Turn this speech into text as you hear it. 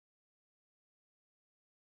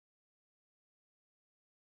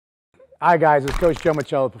Hi guys, it's Coach Joe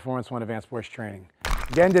Micela of Performance One Advanced Sports Training.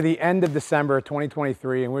 Again to the end of December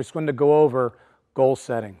 2023, and we're just going to go over goal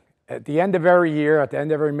setting. At the end of every year, at the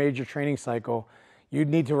end of every major training cycle, you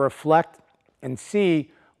need to reflect and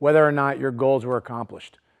see whether or not your goals were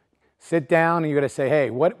accomplished. Sit down and you're going to say,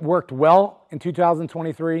 hey, what worked well in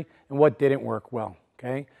 2023 and what didn't work well,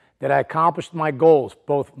 okay? Did I accomplish my goals,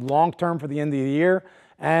 both long-term for the end of the year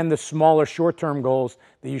and the smaller short-term goals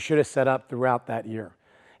that you should have set up throughout that year?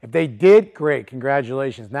 If they did, great,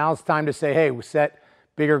 congratulations. Now it's time to say, hey, we set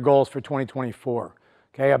bigger goals for 2024.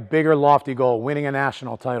 Okay, a bigger lofty goal, winning a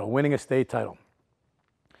national title, winning a state title,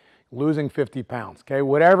 losing 50 pounds, okay,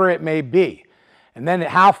 whatever it may be. And then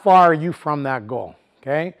how far are you from that goal,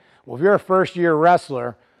 okay? Well, if you're a first-year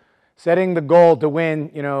wrestler, setting the goal to win,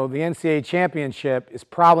 the NCAA championship is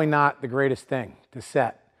probably not the greatest thing to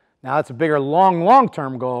set. Now, that's a bigger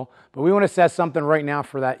long-term goal, but we want to set something right now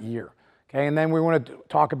for that year. Okay, and then we want to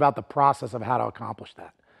talk about the process of how to accomplish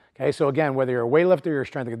that. Okay, so again, whether you're a weightlifter, you're a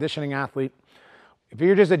strength and conditioning athlete, if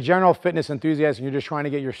you're just a general fitness enthusiast and you're just trying to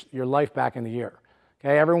get your life back in the year,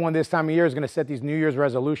 okay, everyone this time of year is going to set these New Year's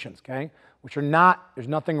resolutions, okay, which are not, there's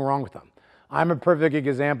nothing wrong with them. I'm a perfect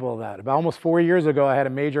example of that. About almost 4 years ago, I had a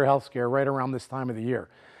major health scare right around this time of the year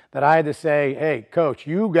that I had to say, hey, coach,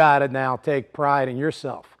 you got to now take pride in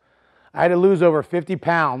yourself. I had to lose over 50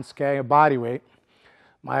 pounds, okay, of body weight.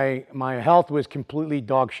 My health was completely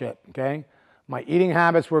dog shit, okay? My eating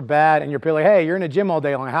habits were bad, and you're like, hey, you're in the gym all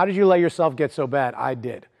day long. How did you let yourself get so bad? I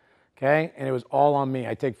did, okay? And it was all on me.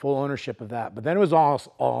 I take full ownership of that. But then it was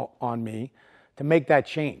all on me to make that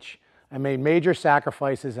change. I made major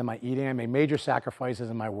sacrifices in my eating. I made major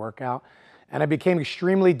sacrifices in my workout. And I became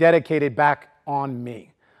extremely dedicated back on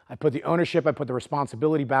me. I put the ownership, I put the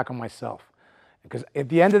responsibility back on myself. Because at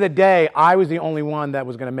the end of the day, I was the only one that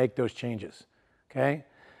was going to make those changes, okay?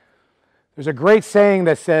 There's a great saying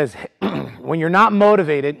that says, when you're not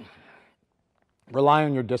motivated, rely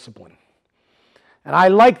on your discipline. And I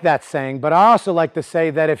like that saying, but I also like to say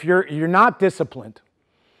that if you're not disciplined,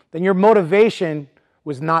 then your motivation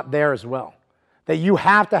was not there as well. That you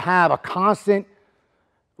have to have a constant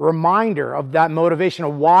reminder of that motivation,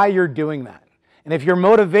 of why you're doing that. And if your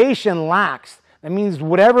motivation lacks, that means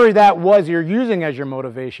whatever that was you're using as your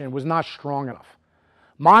motivation was not strong enough.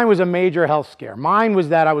 Mine was a major health scare. Mine was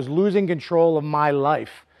that I was losing control of my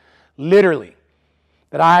life, literally,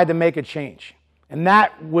 that I had to make a change. And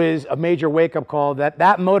that was a major wake-up call,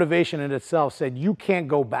 that motivation in itself said you can't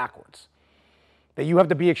go backwards, that you have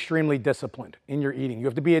to be extremely disciplined in your eating. You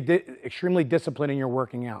have to be extremely disciplined in your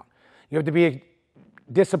working out. You have to be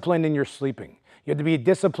disciplined in your sleeping. You have to be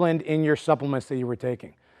disciplined in your supplements that you were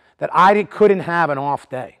taking, that I couldn't have an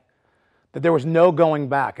off day, that there was no going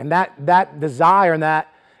back. And that desire and that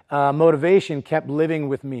motivation kept living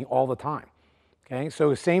with me all the time. Okay,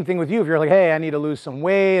 so same thing with you. If you're like, hey, I need to lose some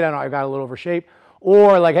weight, I got a little over shape,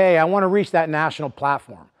 or like, hey, I want to reach that national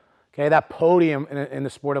platform, okay, that podium in the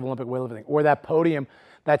sport of Olympic weightlifting, or that podium,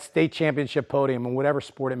 that state championship podium in whatever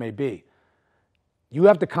sport it may be. You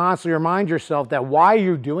have to constantly remind yourself that why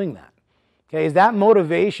you're doing that. Okay, is that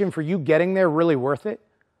motivation for you getting there really worth it?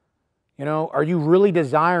 Are you really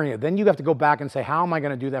desiring it? Then you have to go back and say, how am I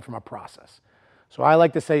going to do that from a process? So I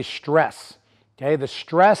like to say stress, okay? The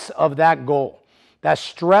stress of that goal, that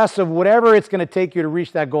stress of whatever it's going to take you to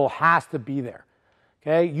reach that goal has to be there,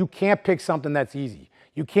 okay? You can't pick something that's easy.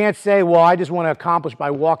 You can't say, well, I just want to accomplish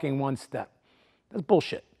by walking one step. That's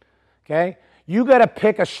bullshit, okay? You got to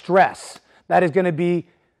pick a stress that is going to be,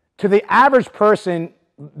 to the average person,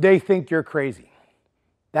 they think you're crazy.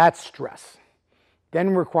 That's stress.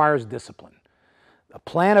 Then requires discipline. A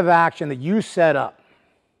plan of action that you set up,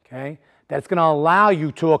 okay, that's going to allow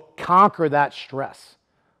you to conquer that stress.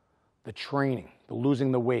 The training, the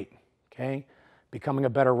losing the weight, okay, becoming a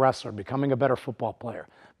better wrestler, becoming a better football player.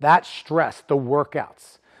 That stress, the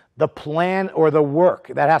workouts, the plan or the work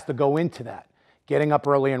that has to go into that. Getting up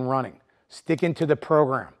early and running, sticking to the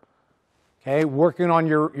program, okay, working on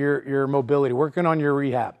your mobility, working on your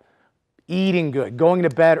rehab, eating good, going to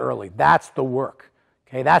bed early. That's the work.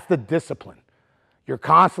 Okay, that's the discipline. You're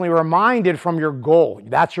constantly reminded from your goal.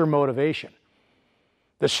 That's your motivation.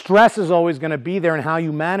 The stress is always going to be there, and how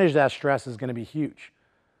you manage that stress is going to be huge.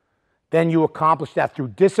 Then you accomplish that through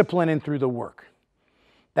discipline and through the work.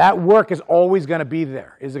 That work is always going to be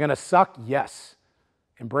there. Is it going to suck? Yes.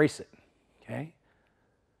 Embrace it. Okay?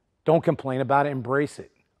 Don't complain about it. Embrace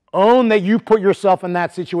it. Own that you put yourself in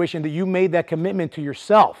that situation, that you made that commitment to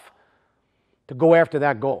yourself to go after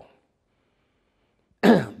that goal.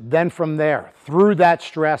 Then from there, through that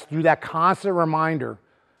stress, through that constant reminder,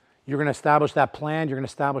 you're going to establish that plan, you're going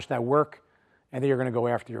to establish that work, and then you're going to go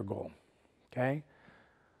after your goal. Okay?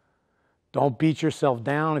 Don't beat yourself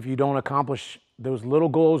down if you don't accomplish those little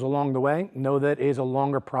goals along the way. Know that it is a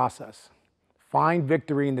longer process. Find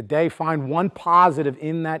victory in the day. Find one positive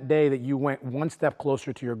in that day that you went one step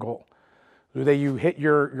closer to your goal. So that you hit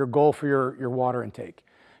your goal for your water intake.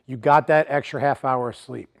 You got that extra half hour of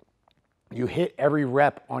sleep. You hit every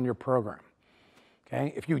rep on your program.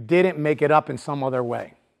 Okay? If you didn't, make it up in some other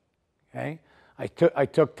way. Okay? I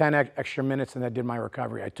took 10 extra minutes and I did my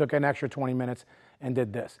recovery. I took an extra 20 minutes and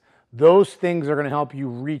did this. Those things are going to help you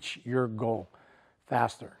reach your goal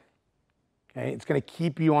faster. Okay? It's going to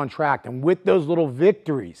keep you on track. And with those little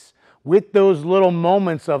victories, with those little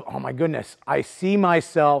moments of, oh my goodness, I see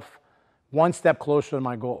myself one step closer to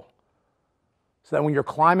my goal. So that when you're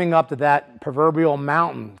climbing up to that proverbial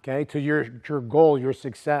mountain, okay, to your goal, your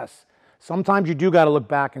success, sometimes you do got to look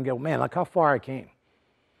back and go, man, look how far I came.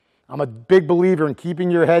 I'm a big believer in keeping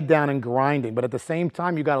your head down and grinding, but at the same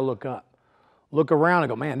time, you got to look up. Look around and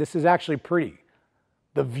go, man, this is actually pretty.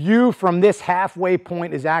 The view from this halfway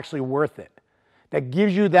point is actually worth it. That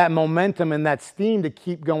gives you that momentum and that steam to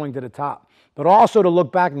keep going to the top. But also to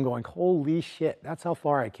look back and going, holy shit, that's how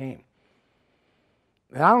far I came.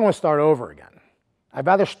 And I don't want to start over again. I'd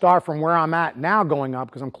rather start from where I'm at now going up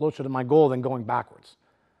because I'm closer to my goal than going backwards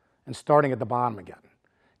and starting at the bottom again.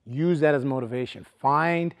 Use that as motivation.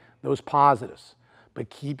 Find those positives, but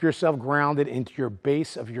keep yourself grounded into your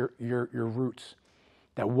base of your roots.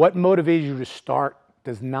 That what motivates you to start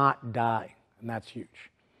does not die, and that's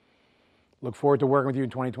huge. Look forward to working with you in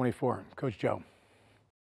 2024. Coach Joe.